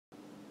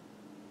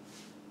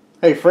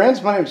Hey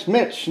friends, my name's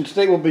Mitch, and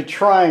today we'll be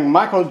trying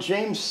Michael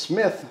James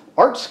Smith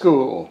Art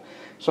School.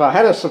 So I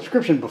had a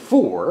subscription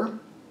before,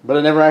 but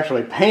I never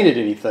actually painted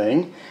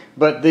anything.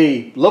 But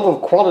the level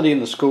of quality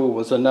in the school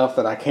was enough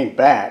that I came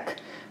back.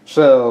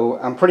 So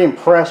I'm pretty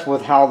impressed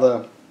with how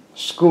the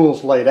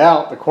school's laid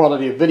out, the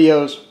quality of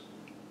videos,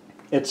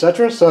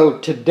 etc. So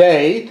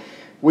today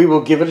we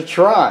will give it a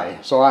try.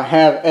 So I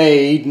have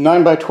a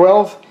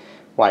 9x12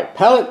 white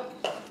palette,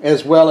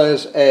 as well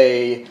as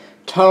a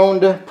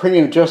toned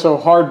premium gesso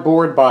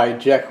hardboard by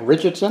Jack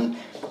Richardson.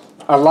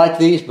 I like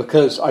these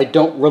because I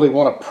don't really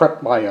want to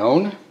prep my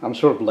own. I'm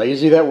sort of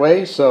lazy that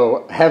way,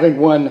 so having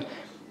one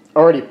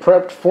already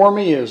prepped for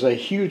me is a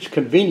huge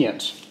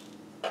convenience.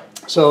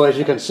 So as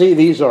you can see,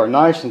 these are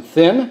nice and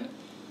thin,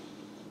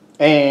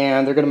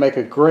 and they're going to make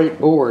a great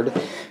board.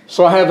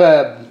 So I have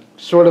a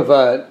sort of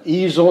an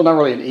easel, not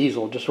really an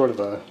easel, just sort of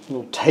a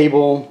little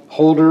table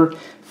holder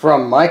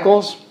from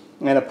Michaels.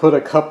 And I put a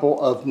couple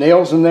of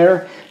nails in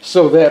there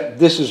so that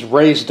this is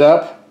raised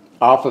up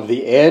off of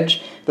the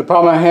edge. The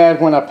problem I had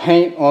when I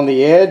paint on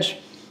the edge,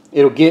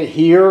 it'll get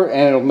here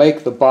and it'll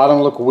make the bottom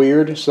look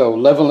weird. So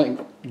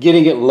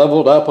getting it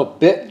leveled up a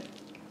bit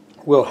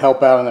will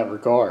help out in that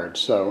regard.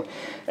 So,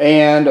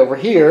 and over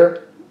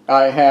here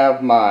I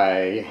have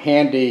my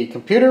handy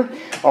computer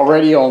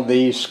already on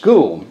the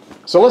school.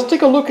 So let's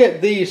take a look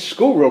at the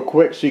school real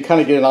quick so you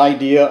kind of get an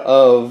idea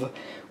of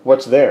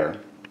what's there.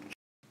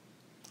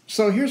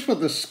 So here's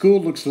what the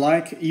school looks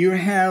like. You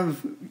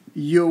have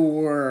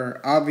your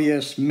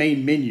obvious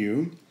main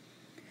menu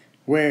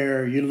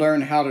where you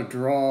learn how to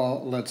draw,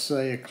 let's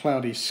say, a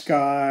cloudy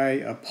sky,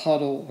 a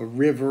puddle, a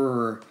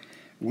river,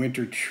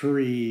 winter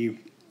tree.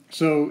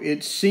 So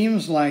it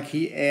seems like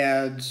he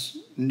adds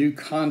new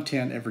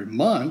content every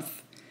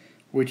month,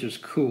 which is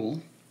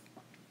cool.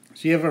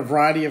 So you have a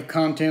variety of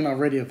content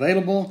already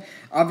available.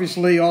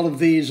 Obviously, all of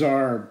these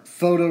are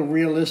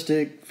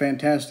photorealistic,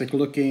 fantastic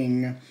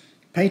looking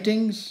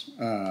paintings,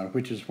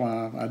 which is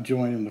why I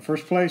joined in the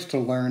first place, to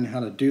learn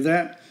how to do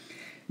that.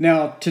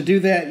 Now, to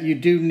do that, you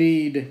do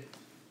need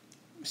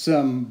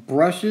some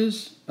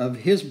brushes.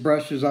 His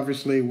brushes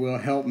obviously will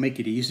help make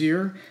it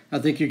easier. I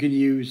think you can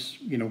use,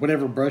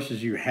 whatever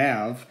brushes you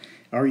have,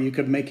 or you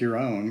could make your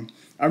own.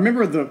 I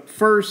remember the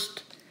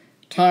first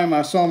time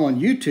I saw him on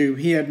YouTube,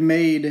 he had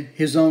made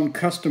his own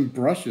custom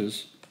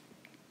brushes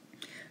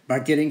by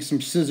getting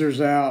some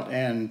scissors out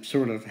and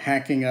sort of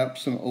hacking up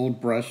some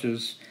old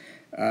brushes.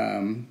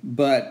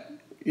 But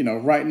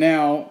right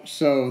now,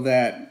 so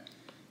that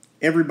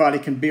everybody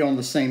can be on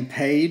the same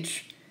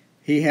page,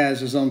 he has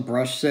his own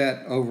brush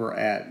set over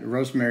at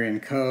Rosemary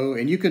 & Co.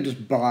 And you can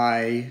just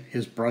buy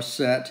his brush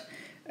set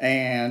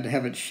and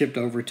have it shipped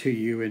over to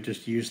you and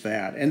just use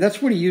that. And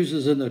that's what he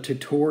uses in the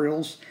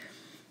tutorials.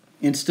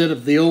 Instead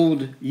of the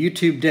old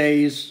YouTube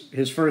days,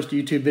 his first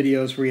YouTube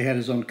videos where he had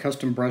his own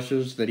custom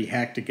brushes that he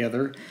hacked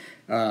together,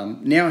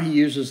 now he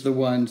uses the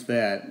ones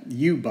that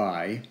you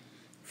buy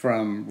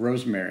from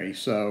Rosemary.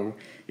 So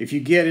if you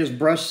get his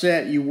brush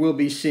set, you will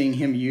be seeing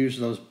him use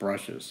those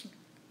brushes.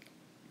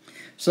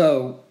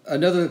 So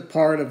another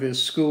part of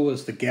his school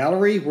is the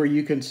gallery, where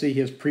you can see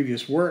his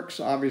previous works.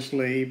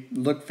 Obviously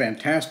look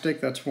fantastic.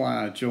 That's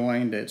why I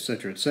joined,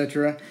 etc.,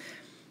 etc.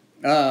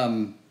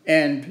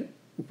 And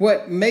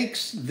what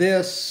makes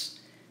this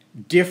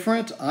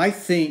different, I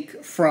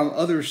think, from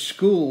other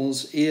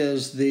schools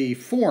is the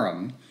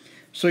forum.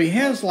 So he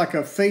has like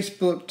a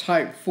Facebook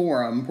type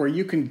forum where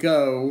you can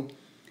go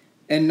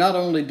and not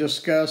only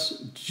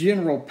discuss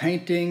general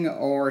painting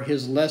or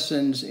his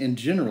lessons in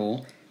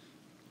general,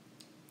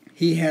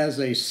 he has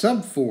a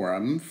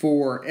sub-forum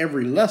for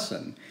every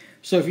lesson.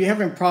 So if you're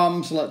having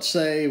problems, let's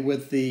say,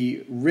 with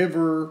the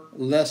river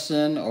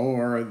lesson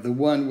or the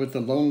one with the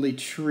lonely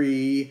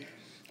tree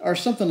or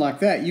something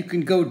like that, you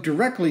can go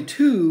directly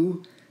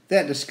to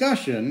that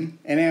discussion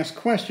and ask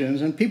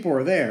questions, and people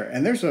are there.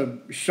 And there's a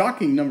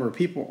shocking number of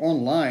people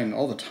online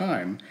all the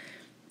time.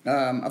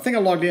 I think I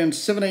logged in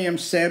 7 a.m.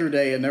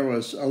 Saturday and there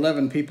was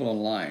 11 people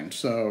online.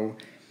 So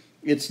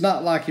it's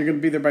not like you're going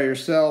to be there by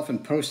yourself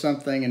and post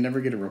something and never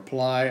get a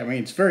reply. I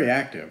mean, it's very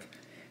active.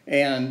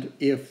 And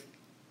if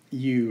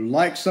you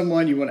like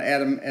someone, you want to add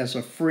them as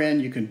a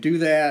friend, you can do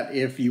that.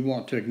 If you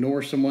want to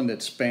ignore someone that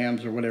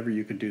spams or whatever,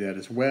 you can do that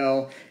as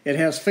well. It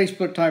has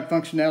Facebook type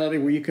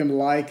functionality where you can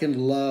like and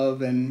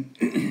love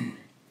and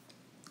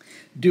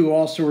do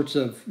all sorts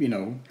of,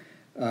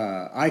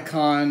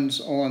 icons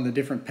on the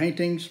different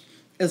paintings.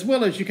 As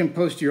well as you can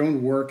post your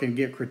own work and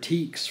get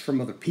critiques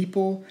from other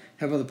people,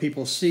 have other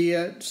people see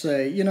it,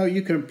 say, you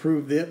can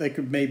improve it. They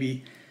could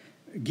maybe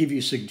give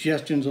you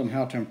suggestions on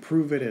how to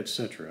improve it,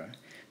 etc.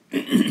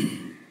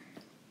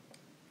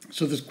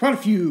 So there's quite a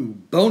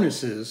few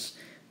bonuses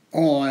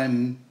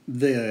on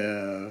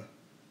the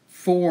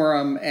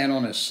forum and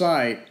on his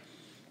site,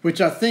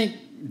 which I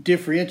think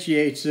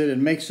differentiates it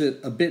and makes it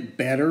a bit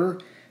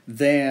better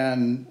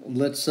than,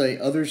 let's say,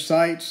 other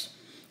sites.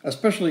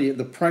 Especially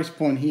the price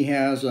point he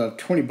has of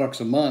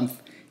 $20 a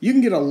month, you can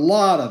get a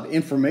lot of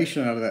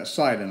information out of that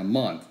site in a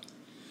month.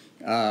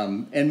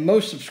 And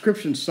most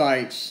subscription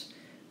sites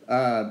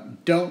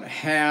don't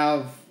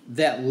have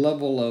that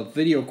level of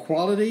video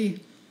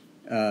quality,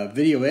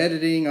 video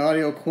editing,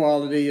 audio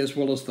quality, as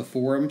well as the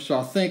forum. So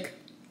I think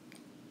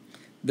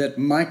that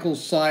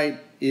Michael's site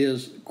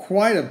is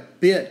quite a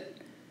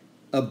bit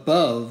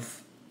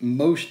above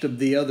most of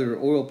the other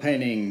oil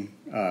painting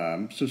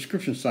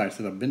subscription sites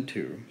that I've been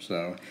to.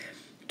 So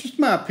just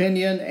my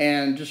opinion,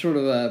 and just sort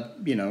of a,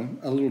 you know,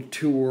 a little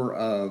tour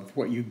of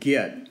what you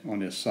get on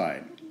this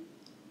site.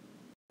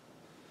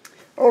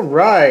 All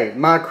right,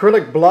 my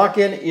acrylic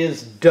block-in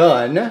is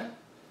done.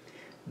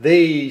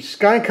 The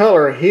sky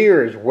color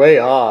here is way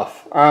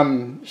off.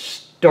 I'm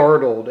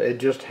startled at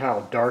just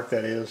how dark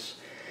that is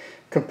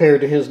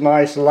compared to his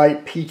nice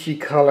light peachy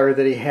color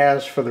that he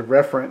has for the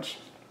reference.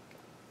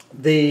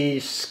 The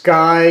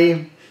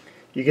sky,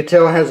 you can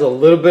tell, has a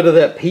little bit of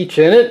that peach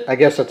in it. I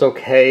guess that's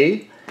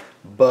okay,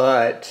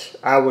 but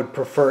I would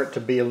prefer it to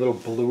be a little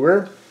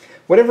bluer.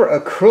 Whatever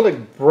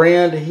acrylic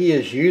brand he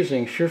is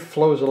using sure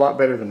flows a lot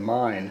better than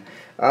mine.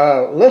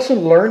 Lesson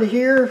learned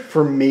here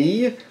for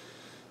me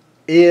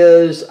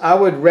is I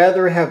would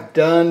rather have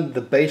done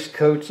the base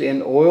coats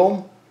in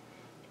oil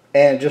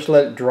and just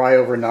let it dry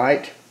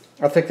overnight.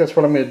 I think that's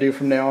what I'm going to do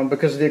from now on,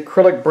 because the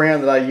acrylic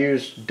brand that I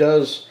use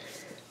does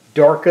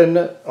darken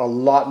a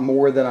lot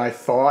more than I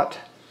thought.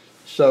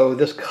 So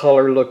this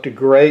color looked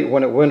great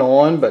when it went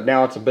on, but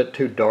now it's a bit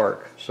too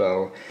dark.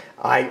 So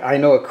I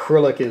know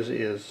acrylic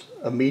is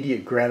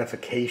immediate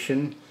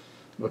gratification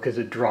because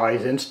it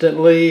dries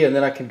instantly, and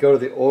then I can go to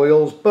the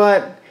oils.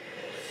 But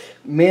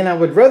man, I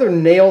would rather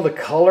nail the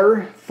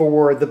color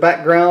for the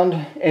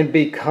background and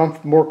be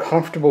more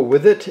comfortable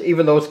with it,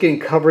 even though it's getting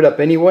covered up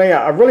anyway.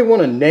 I really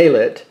want to nail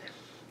it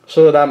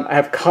so that I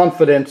have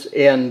confidence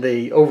in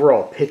the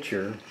overall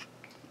picture.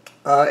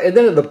 And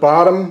then at the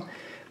bottom,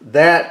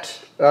 that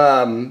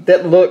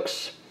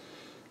looks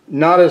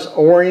not as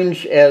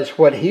orange as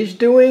what he's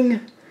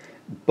doing,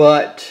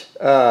 but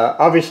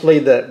obviously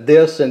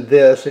this and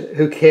this,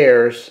 who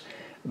cares?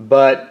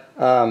 But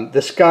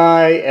the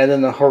sky and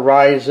then the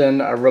horizon,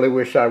 I really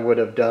wish I would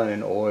have done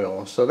in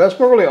oil. So that's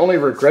my really only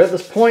regret at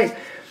this point.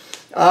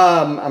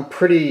 I'm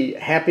pretty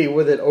happy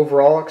with it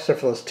overall, except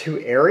for those two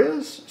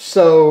areas.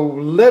 So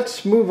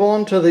let's move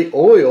on to the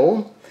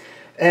oil,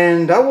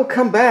 and I will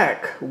come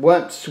back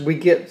once we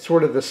get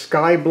sort of the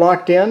sky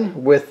blocked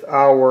in with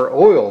our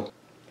oil.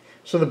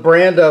 So the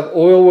brand of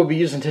oil we'll be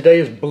using today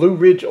is Blue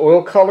Ridge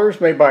Oil Colors,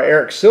 made by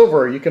Eric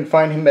Silver. You can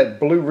find him at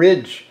Blue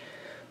Ridge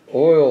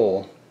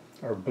Oil,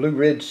 or Blue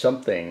Ridge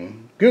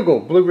something.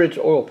 Google Blue Ridge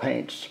Oil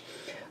Paints.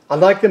 I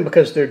like them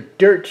because they're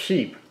dirt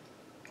cheap.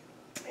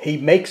 He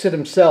makes it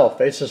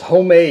himself. It's his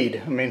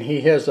homemade. I mean,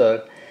 he has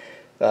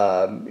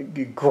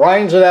he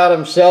grinds it out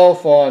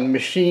himself on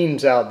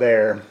machines out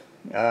there,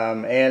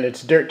 and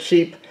it's dirt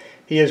cheap.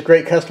 He has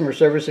great customer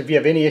service. If you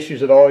have any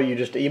issues at all, you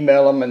just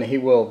email him and he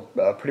will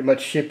pretty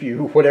much ship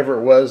you whatever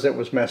it was that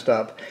was messed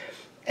up.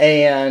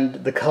 And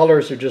the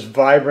colors are just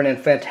vibrant and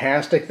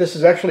fantastic. This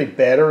is actually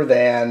better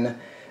than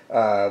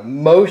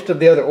most of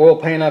the other oil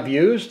paint I've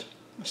used.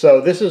 So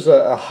this is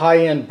a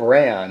high-end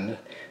brand,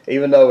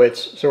 even though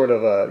it's sort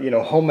of a, you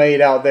know,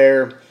 homemade out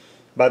there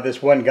by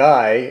this one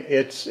guy.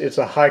 It's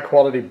a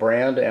high-quality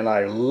brand, and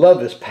I love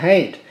this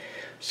paint.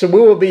 So we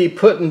will be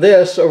putting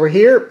this over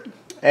here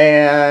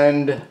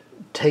and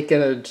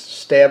taking a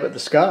stab at the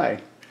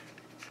sky.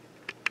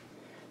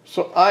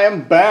 So I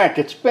am back.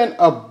 It's been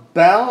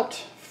about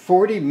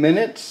 40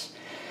 minutes.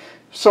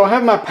 So I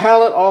have my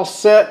palette all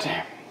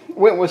set.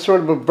 Went with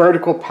sort of a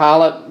vertical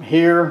palette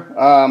here,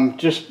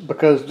 just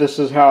because this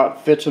is how it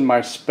fits in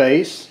my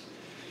space.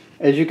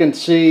 As you can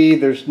see,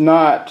 there's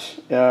not,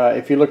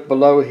 if you look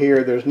below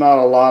here, there's not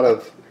a lot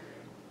of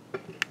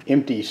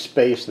empty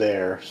space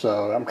there.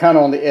 So I'm kind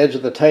of on the edge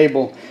of the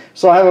table.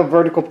 So I have a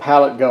vertical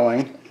palette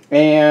going,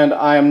 and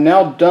I am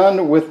now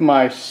done with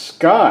my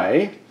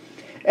sky,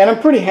 and I'm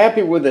pretty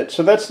happy with it.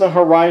 So that's the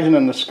horizon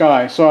and the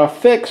sky. So I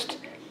fixed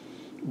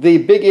the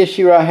big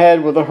issue I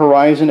had with the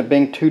horizon, it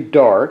being too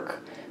dark.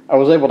 I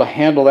was able to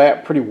handle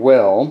that pretty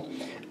well,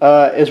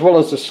 as well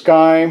as the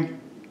sky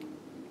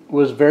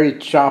was very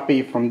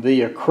choppy from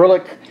the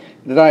acrylic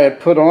that I had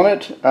put on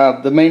it.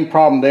 The main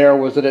problem there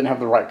was I didn't have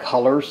the right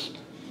colors,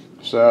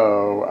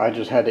 so I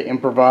just had to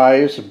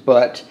improvise.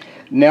 But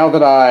now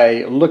that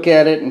I look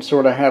at it and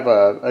sort of have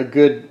a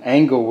good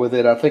angle with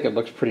it, I think it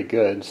looks pretty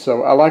good.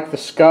 So I like the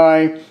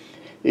sky.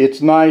 It's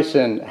nice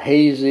and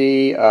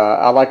hazy.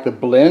 I like the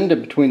blend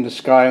between the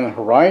sky and the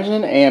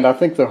horizon, and I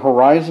think the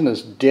horizon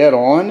is dead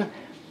on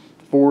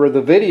for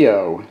the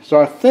video. So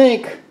I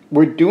think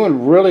we're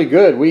doing really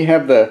good. We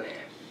have the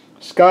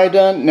sky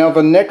done. Now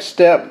the next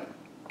step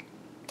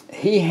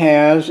he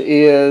has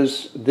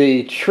is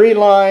the tree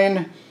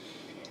line,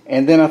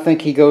 and then I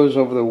think he goes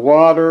over the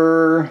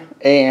water,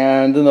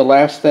 and then the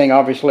last thing,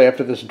 obviously,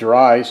 after this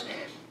dries,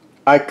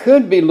 I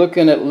could be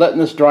looking at letting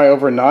this dry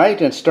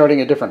overnight and starting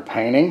a different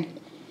painting,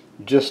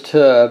 just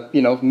to,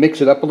 you know,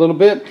 mix it up a little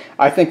bit.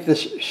 I think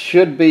this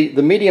should be,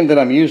 the medium that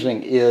I'm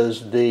using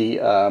is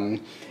the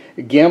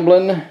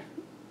Gamblin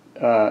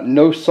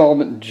no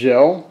solvent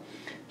gel.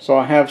 So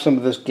I have some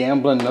of this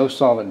Gamblin no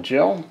solvent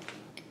gel.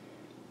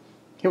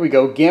 Here we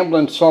go,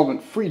 Gamblin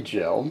Solvent Free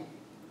Gel.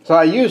 So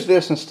I use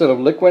this instead of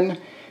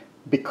liquid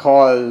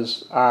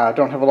because I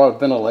don't have a lot of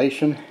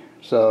ventilation.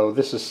 So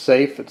this is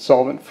safe, it's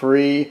solvent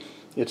free,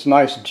 it's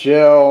nice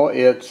gel,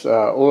 it's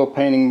oil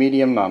painting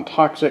medium,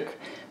 non-toxic.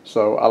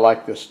 So I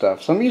like this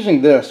stuff. So I'm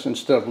using this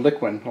instead of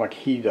liquid like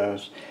he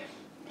does.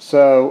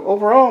 So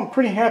overall I'm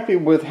pretty happy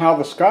with how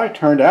the sky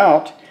turned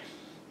out.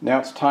 Now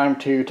it's time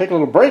to take a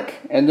little break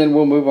and then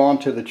we'll move on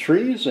to the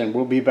trees and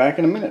we'll be back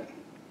in a minute.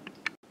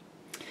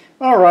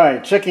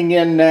 Alright, checking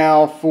in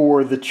now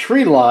for the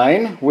tree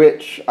line,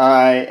 which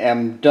I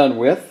am done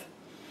with.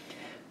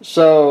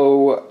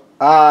 So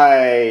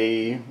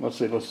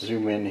let's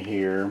zoom in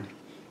here.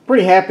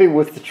 Pretty happy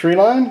with the tree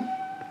line.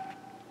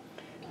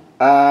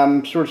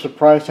 I'm sort of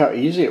surprised how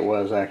easy it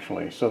was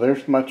actually. So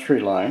there's my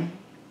tree line.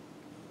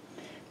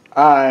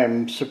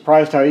 I'm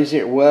surprised how easy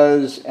it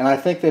was, and I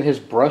think that his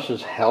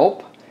brushes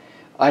help.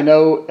 I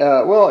know,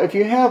 well, if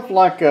you have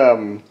like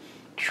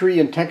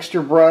tree and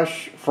texture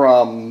brush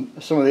from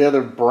some of the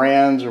other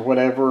brands or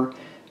whatever,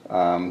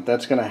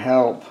 that's going to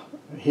help.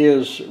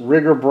 His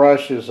rigger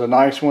brush is a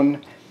nice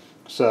one,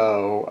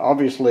 so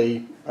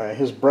obviously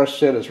his brush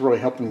set is really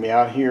helping me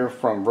out here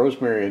from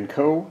Rosemary &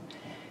 Co.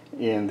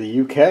 in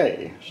the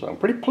UK. So I'm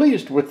pretty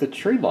pleased with the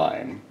tree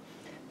line.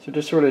 So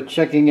just sort of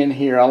checking in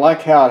here. I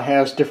like how it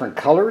has different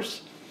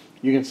colors.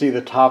 You can see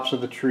the tops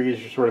of the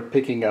trees are sort of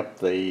picking up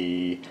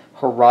the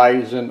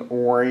horizon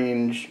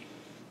orange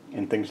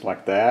and things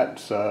like that.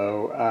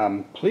 So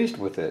I'm pleased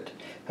with it.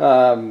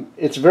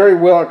 It's very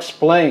well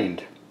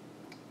explained.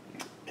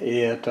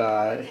 He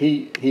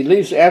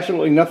leaves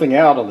absolutely nothing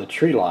out on the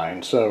tree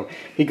line. So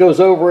he goes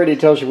over it, he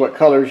tells you what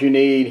colors you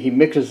need, he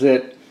mixes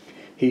it,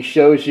 he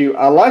shows you.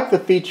 I like the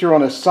feature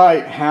on his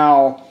site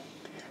how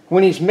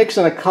when he's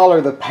mixing a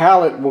color, the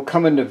palette will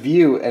come into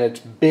view and it's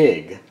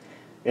big.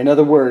 In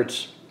other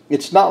words,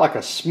 it's not like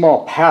a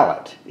small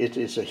palette.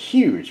 It's a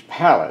huge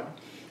palette.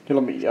 Here,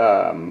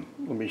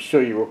 let me show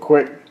you real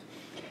quick.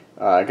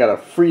 I got a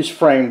freeze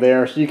frame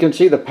there, so you can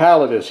see the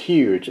palette is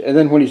huge. And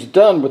then when he's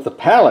done with the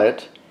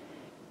palette,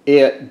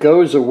 it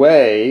goes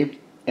away,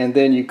 and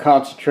then you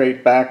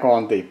concentrate back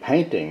on the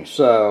painting.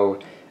 So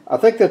I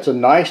think that's a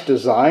nice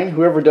design.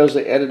 Whoever does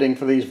the editing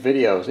for these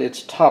videos,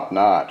 it's top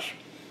notch.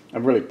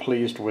 I'm really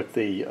pleased with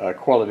the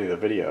quality of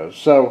the videos.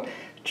 So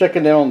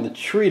checking in on the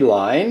tree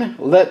line,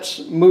 let's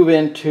move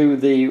into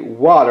the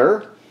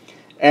water,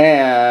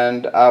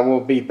 and I will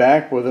be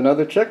back with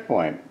another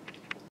checkpoint.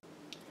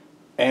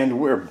 And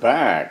we're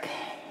back.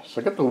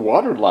 So I got the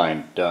water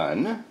line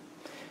done.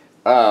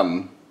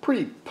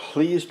 Pretty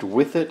pleased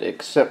with it,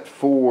 except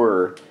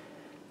for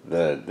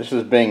this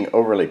is being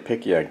overly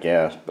picky, I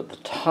guess, but the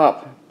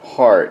top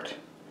part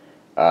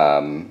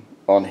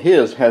on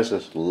his has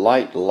this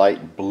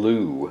light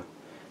blue,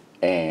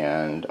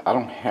 and I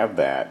don't have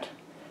that.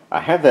 I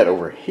have that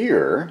over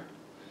here,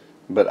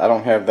 but I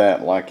don't have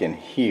that like in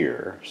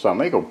here. So I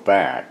may go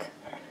back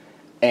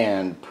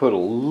and put a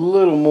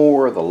little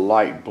more of the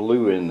light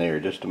blue in there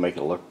just to make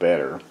it look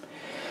better.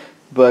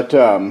 But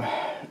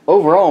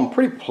overall, I'm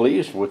pretty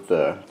pleased with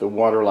the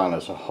waterline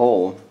as a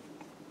whole.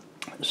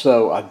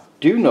 So I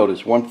do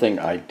notice one thing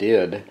I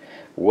did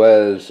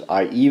was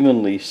I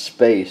evenly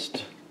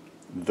spaced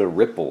the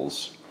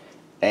ripples,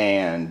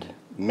 and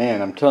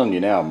man, I'm telling you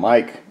now,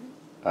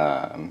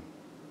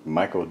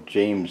 Michael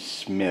James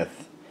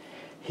Smith,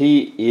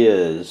 he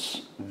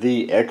is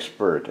the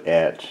expert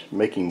at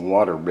making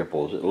water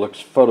ripples. It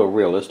looks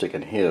photorealistic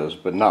in his,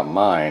 but not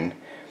mine.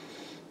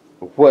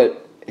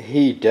 What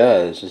he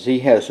does is he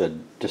has a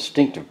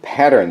distinctive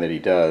pattern that he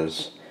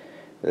does,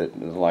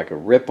 like a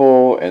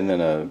ripple and then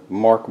a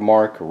mark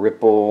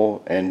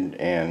ripple, and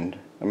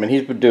I mean,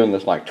 he's been doing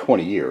this like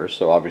 20 years,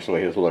 so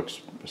obviously his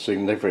looks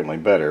significantly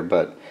better,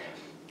 but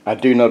I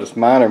do notice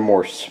mine are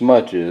more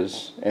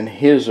smudges and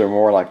his are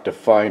more like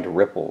defined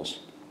ripples.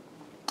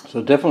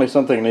 So definitely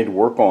something I need to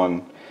work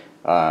on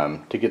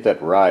to get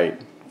that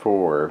right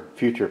for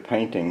future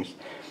paintings.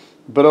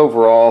 But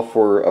overall,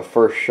 for a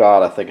first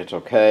shot, I think it's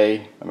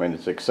okay. I mean,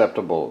 it's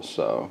acceptable,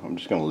 so I'm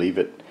just going to leave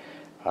it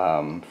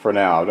for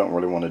now. I don't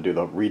really want to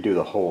redo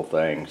the whole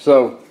thing.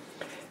 So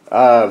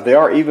they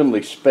are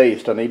evenly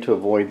spaced. I need to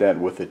avoid that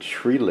with the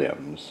tree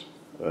limbs.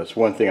 That's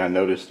one thing I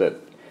noticed that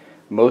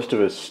most of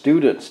his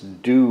students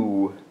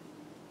do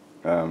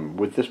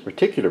with this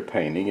particular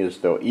painting, is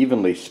they'll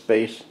evenly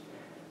space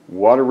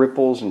water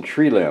ripples and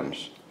tree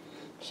limbs.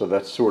 So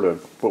that's sort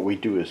of what we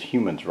do as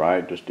humans,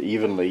 right? Just to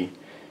evenly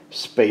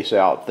space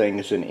out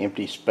things in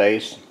empty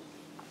space.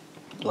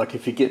 Like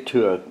if you get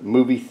to a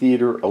movie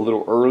theater a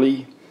little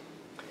early,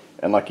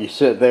 and like you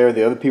sit there,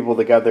 the other people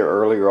that got there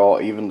early are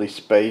all evenly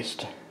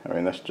spaced. I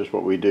mean, that's just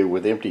what we do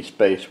with empty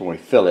space when we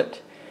fill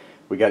it.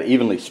 We got to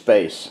evenly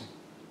space.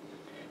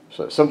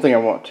 So it's something I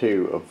want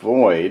to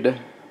avoid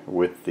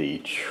with the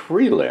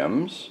tree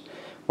limbs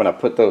when I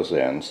put those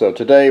in. So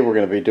today we're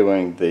going to be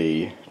doing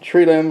the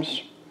tree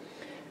limbs,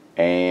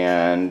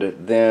 and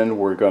then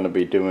we're going to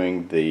be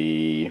doing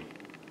the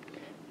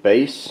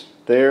base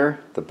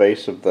there, the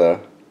base of the,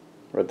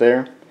 right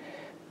there.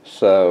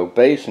 So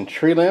base and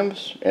tree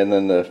limbs, and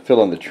then the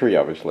fill in the tree,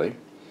 obviously.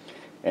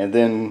 and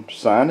then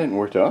sign it and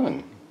we're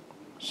done.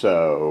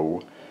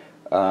 So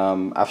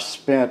I've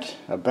spent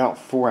about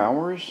 4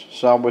 hours,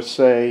 so I would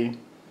say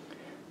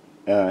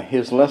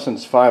his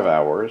lesson's 5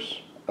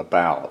 hours,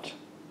 about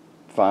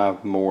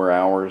 5 more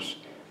hours.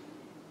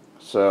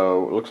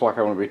 So it looks like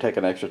I'm going to be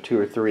taking an extra 2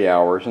 or 3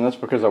 hours, and that's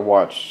because I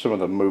watched some of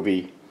the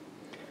movie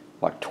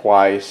like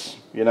twice,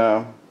 you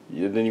know.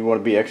 Then you want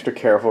to be extra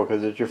careful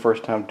because it's your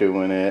first time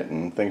doing it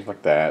and things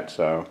like that.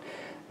 So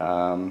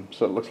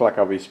so it looks like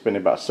I'll be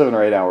spending about 7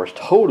 or 8 hours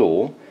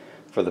total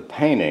for the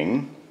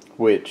painting,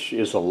 which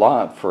is a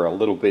lot for a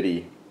little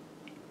bitty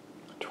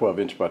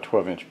 12-inch by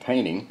 12-inch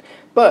painting,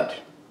 but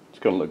it's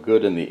going to look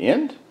good in the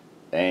end,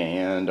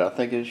 and I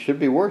think it should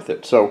be worth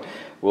it. So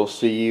we'll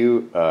see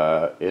you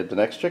at the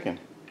next chicken.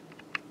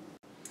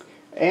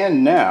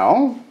 And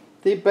now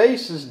the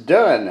base is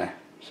done.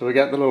 So we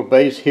got the little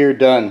base here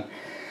done.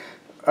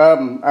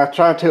 I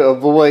tried to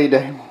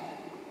avoid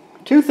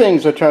two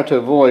things. I tried to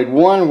avoid.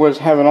 One was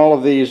having all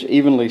of these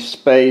evenly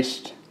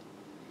spaced,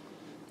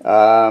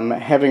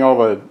 having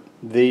all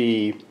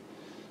the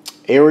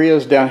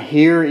areas down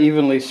here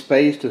evenly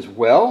spaced as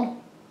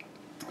well.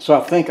 So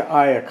I think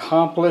I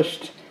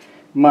accomplished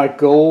my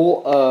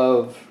goal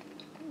of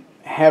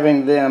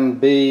having them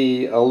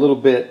be a little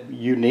bit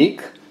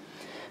unique.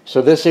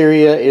 So this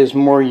area is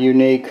more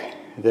unique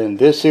than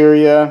this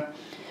area,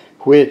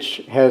 which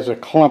has a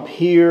clump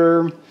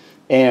here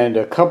and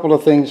a couple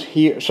of things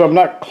here. So I'm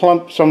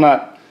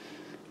not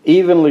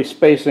evenly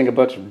spacing a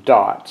bunch of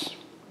dots,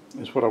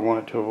 is what I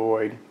wanted to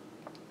avoid.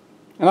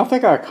 And I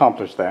think I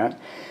accomplished that.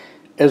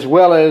 As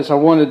well as I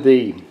wanted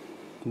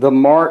the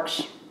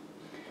marks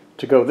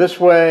to go this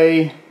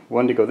way,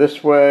 one to go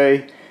this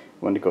way,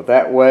 one to go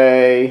that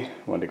way,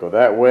 one to go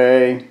that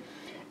way.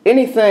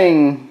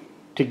 Anything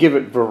to give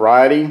it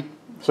variety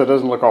so it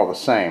doesn't look all the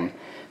same.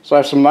 So I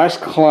have some nice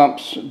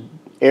clumps,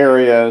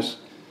 areas,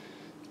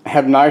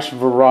 have nice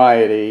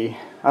variety.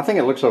 I think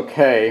it looks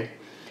okay.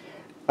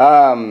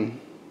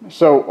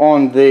 So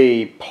on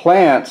the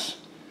plants,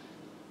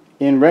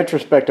 in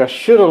retrospect, I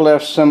should have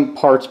left some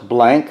parts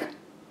blank.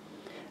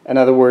 In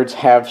other words,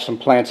 have some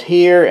plants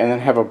here and then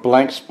have a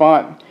blank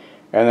spot,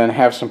 and then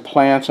have some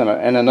plants and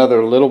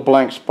another little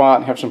blank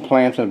spot, have some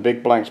plants and a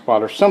big blank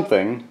spot or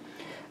something.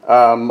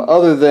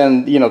 Other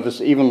than, you know,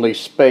 this evenly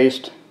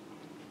spaced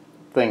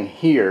thing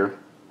here.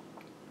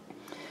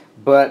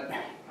 But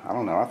I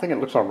don't know, I think it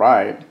looks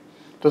alright.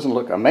 It doesn't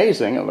look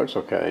amazing, it looks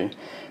okay.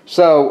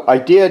 So I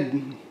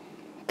did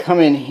come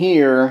in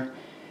here,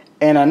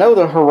 and I know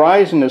the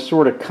horizon is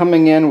sort of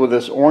coming in with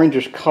this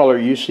orangish color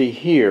you see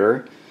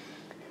here.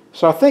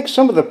 So I think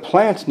some of the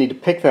plants need to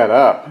pick that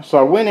up. So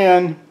I went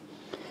in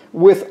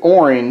with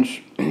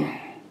orange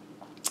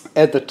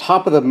at the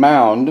top of the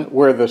mound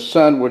where the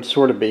sun would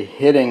sort of be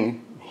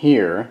hitting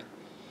here.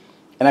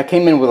 And I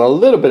came in with a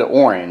little bit of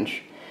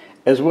orange,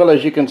 as well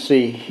as you can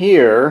see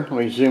here.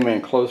 Let me zoom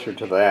in closer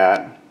to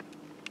that.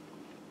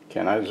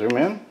 Can I zoom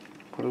in?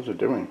 What is it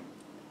doing?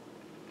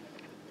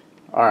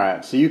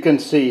 Alright, so you can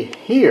see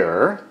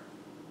here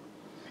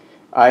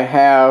I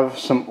have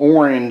some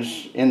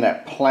orange in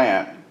that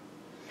plant.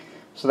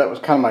 So that was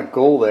kind of my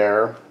goal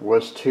there,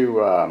 was to,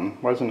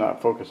 why is it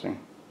not focusing?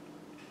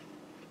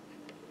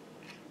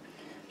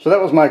 So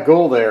that was my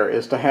goal there,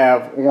 is to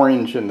have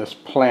orange in this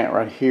plant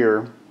right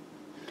here.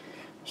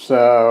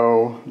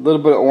 So a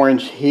little bit of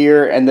orange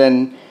here, and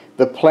then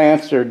the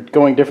plants are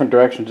going different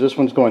directions. This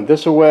one's going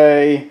this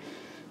way,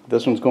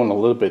 this one's going a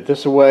little bit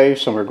this way,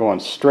 some are going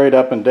straight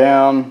up and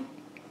down.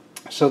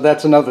 So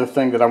that's another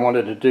thing that I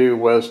wanted to do,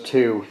 was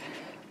to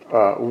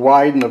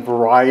widen the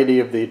variety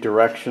of the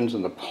directions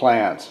in the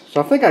plants.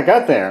 So I think I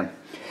got there.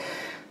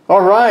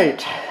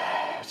 Alright,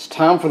 it's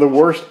time for the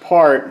worst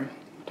part.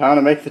 Time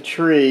to make the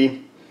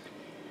tree.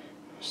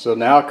 So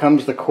now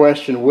comes the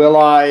question, will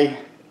I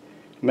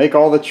make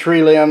all the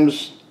tree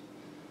limbs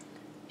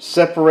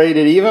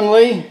separated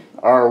evenly,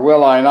 or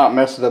will I not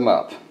mess them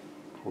up?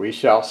 We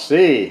shall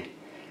see.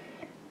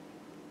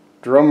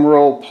 Drum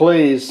roll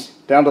please,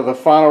 down to the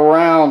final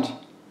round.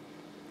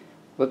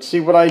 Let's see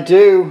what I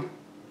do.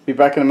 Be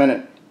back in a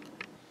minute.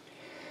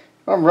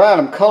 Alright,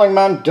 I'm calling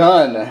mine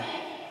done.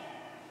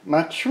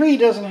 My tree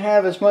doesn't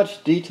have as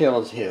much detail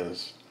as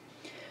his,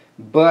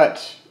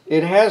 but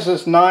it has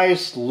this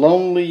nice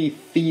lonely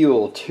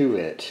feel to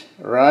it,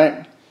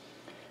 right?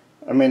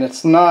 I mean,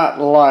 it's not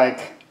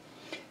like,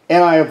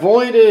 and I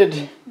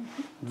avoided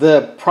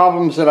the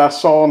problems that I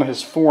saw on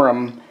his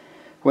forum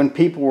when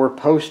people were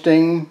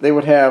posting. They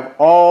would have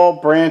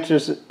all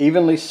branches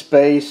evenly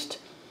spaced,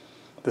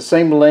 the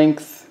same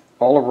length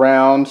all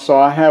around. So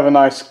I have a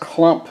nice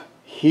clump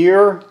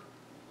here,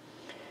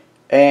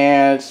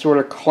 and it's sort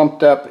of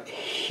clumped up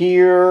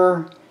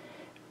here,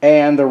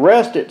 and the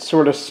rest it's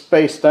sort of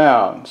spaced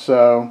out.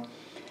 So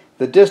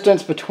the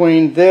distance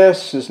between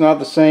this is not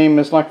the same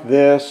as like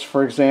this,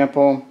 for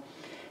example.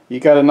 You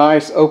got a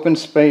nice open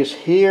space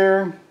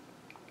here,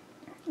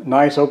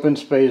 nice open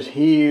space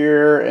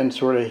here, and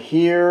sort of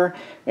here,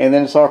 and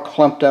then it's all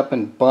clumped up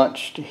and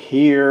bunched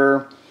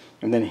here,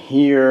 and then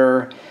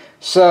here.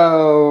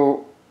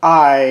 So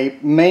I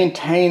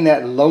maintain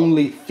that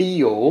lonely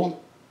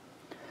feel,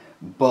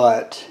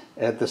 but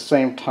at the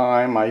same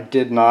time I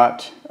did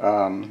not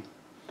clump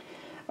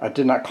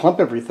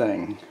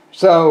everything.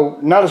 So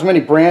not as many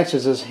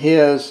branches as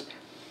his.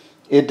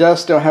 It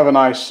does still have a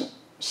nice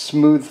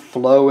smooth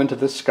flow into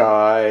the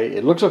sky.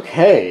 It looks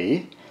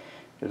okay.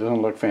 It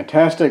doesn't look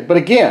fantastic, but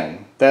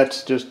again,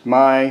 that's just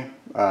my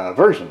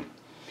version.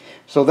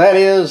 So that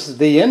is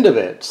the end of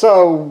it.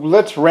 So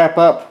let's wrap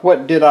up.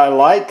 What did I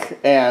like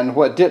and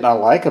what didn't I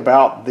like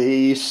about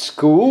the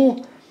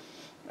school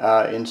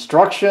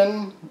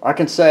instruction? I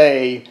can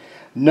say,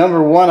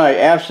 number one, I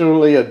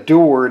absolutely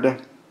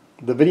adored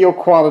the video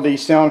quality,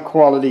 sound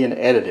quality, and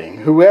editing.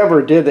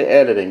 Whoever did the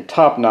editing,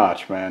 top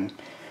notch, man.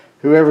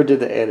 Whoever did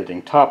the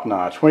editing, top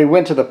notch. When he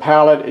went to the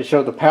palette, it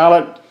showed the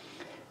palette.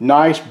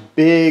 Nice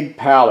big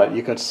palette.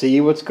 You could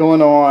see what's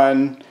going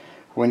on.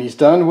 When he's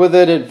done with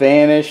it, it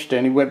vanished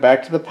and he went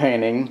back to the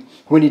painting.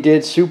 When he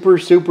did super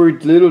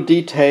little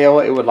detail,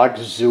 it would like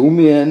zoom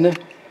in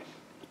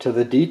to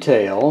the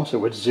detail. So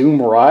it would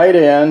zoom right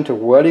in to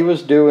what he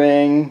was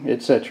doing,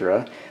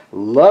 etc.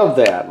 Love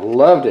that.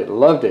 Loved it.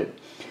 Loved it.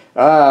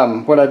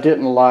 What I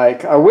didn't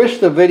like, I wish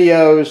the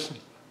videos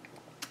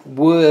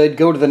would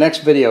go to the next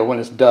video when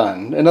it's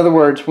done. In other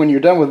words, when you're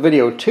done with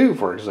video 2,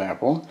 for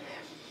example,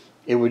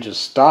 it would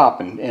just stop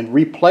and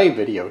replay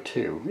video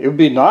 2. It would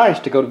be nice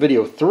to go to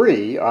video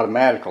 3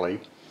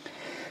 automatically.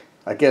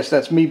 I guess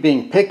that's me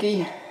being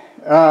picky,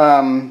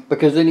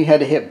 because then you had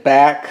to hit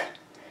back.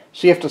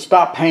 So you have to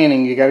stop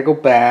painting, you got to go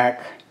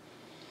back,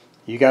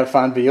 you got to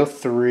find video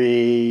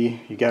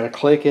 3, you got to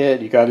click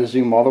it, you got to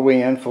zoom all the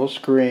way in full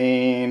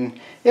screen.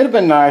 It would have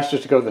been nice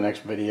just to go to the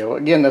next video.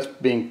 Again, that's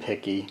being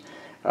picky.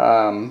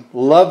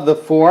 Love the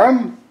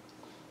forum.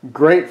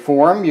 Great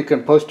forum. You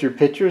can post your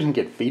pictures and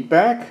get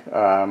feedback.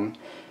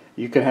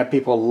 You can have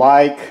people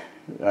like,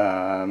 you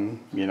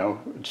know,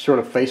 sort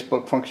of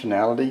Facebook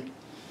functionality.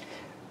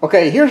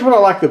 Okay, here's what I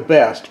like the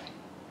best.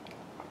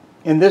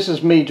 And this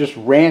is me just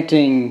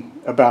ranting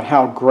about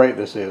how great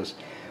this is.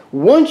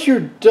 Once you're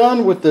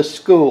done with the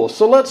school,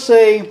 so let's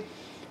say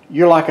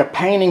you're like a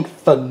painting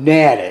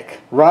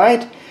fanatic,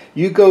 right?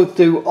 You go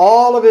through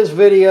all of his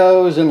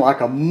videos in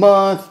like a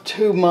month,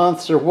 2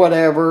 months, or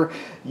whatever.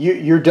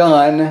 You're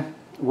done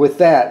with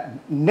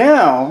that.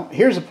 Now,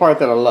 here's the part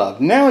that I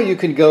love. Now you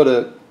can go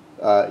to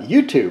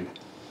YouTube.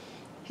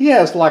 He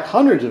has like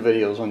hundreds of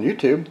videos on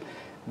YouTube.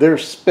 They're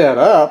sped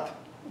up,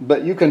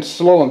 but you can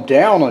slow them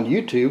down on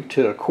YouTube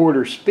to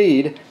 1/4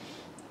 speed.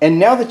 And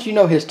now that you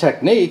know his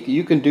technique,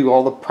 you can do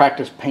all the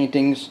practice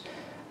paintings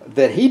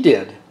that he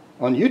did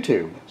on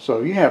YouTube.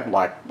 So you have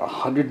like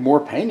 100 more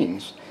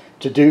paintings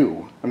to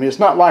do. I mean, it's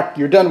not like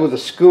you're done with the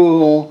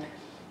school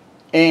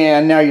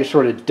and now you're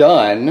sort of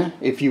done.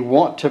 If you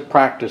want to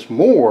practice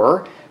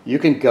more, you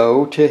can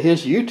go to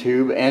his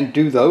YouTube and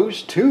do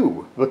those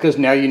too, because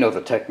now you know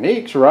the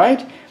techniques,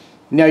 right?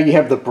 Now you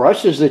have the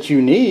brushes that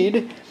you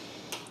need.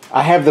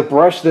 I have the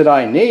brush that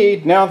I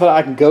need. Now that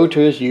I can go to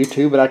his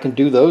YouTube and I can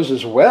do those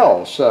as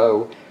well.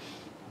 So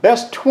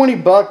best 20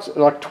 bucks,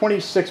 like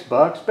 26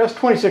 bucks, best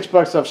 26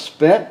 bucks I've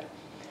spent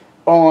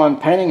on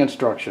painting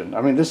instruction. I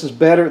mean, this is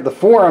better. The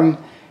forum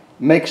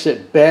makes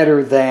it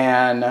better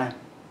than,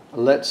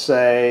 let's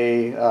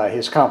say,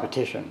 his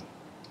competition.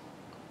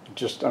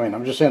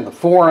 I'm just saying the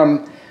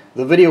forum,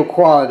 the video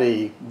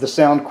quality, the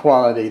sound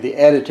quality, the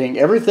editing,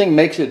 everything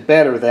makes it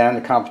better than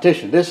the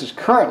competition. This is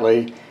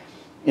currently,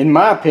 in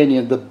my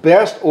opinion, the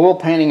best oil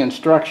painting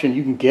instruction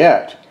you can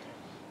get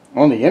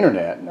on the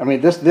internet. I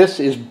mean, this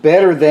is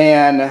better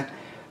than,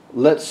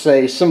 let's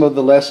say, some of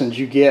the lessons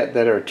you get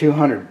that are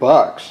 200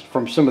 bucks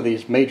from some of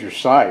these major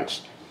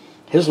sites.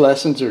 His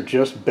lessons are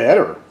just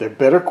better. They're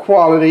better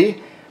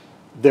quality,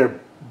 they're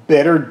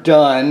better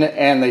done,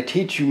 and they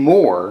teach you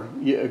more.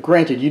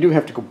 Granted, you do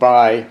have to go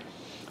buy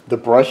the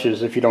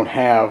brushes if you don't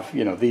have,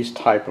 you know, these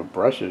type of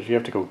brushes. You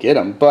have to go get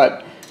them,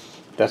 but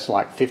that's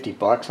like 50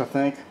 bucks, I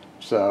think.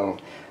 So,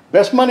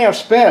 best money I've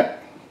spent.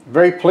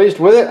 Very pleased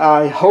with it.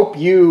 I hope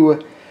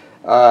you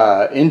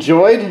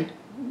enjoyed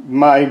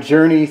my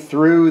journey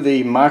through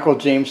the Michael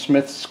James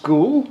Smith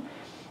School.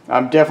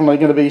 I'm definitely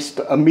going to be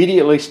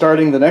immediately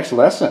starting the next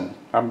lesson.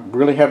 I'm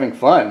really having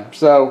fun.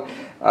 So,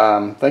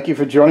 thank you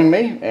for joining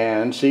me,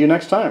 and see you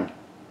next time.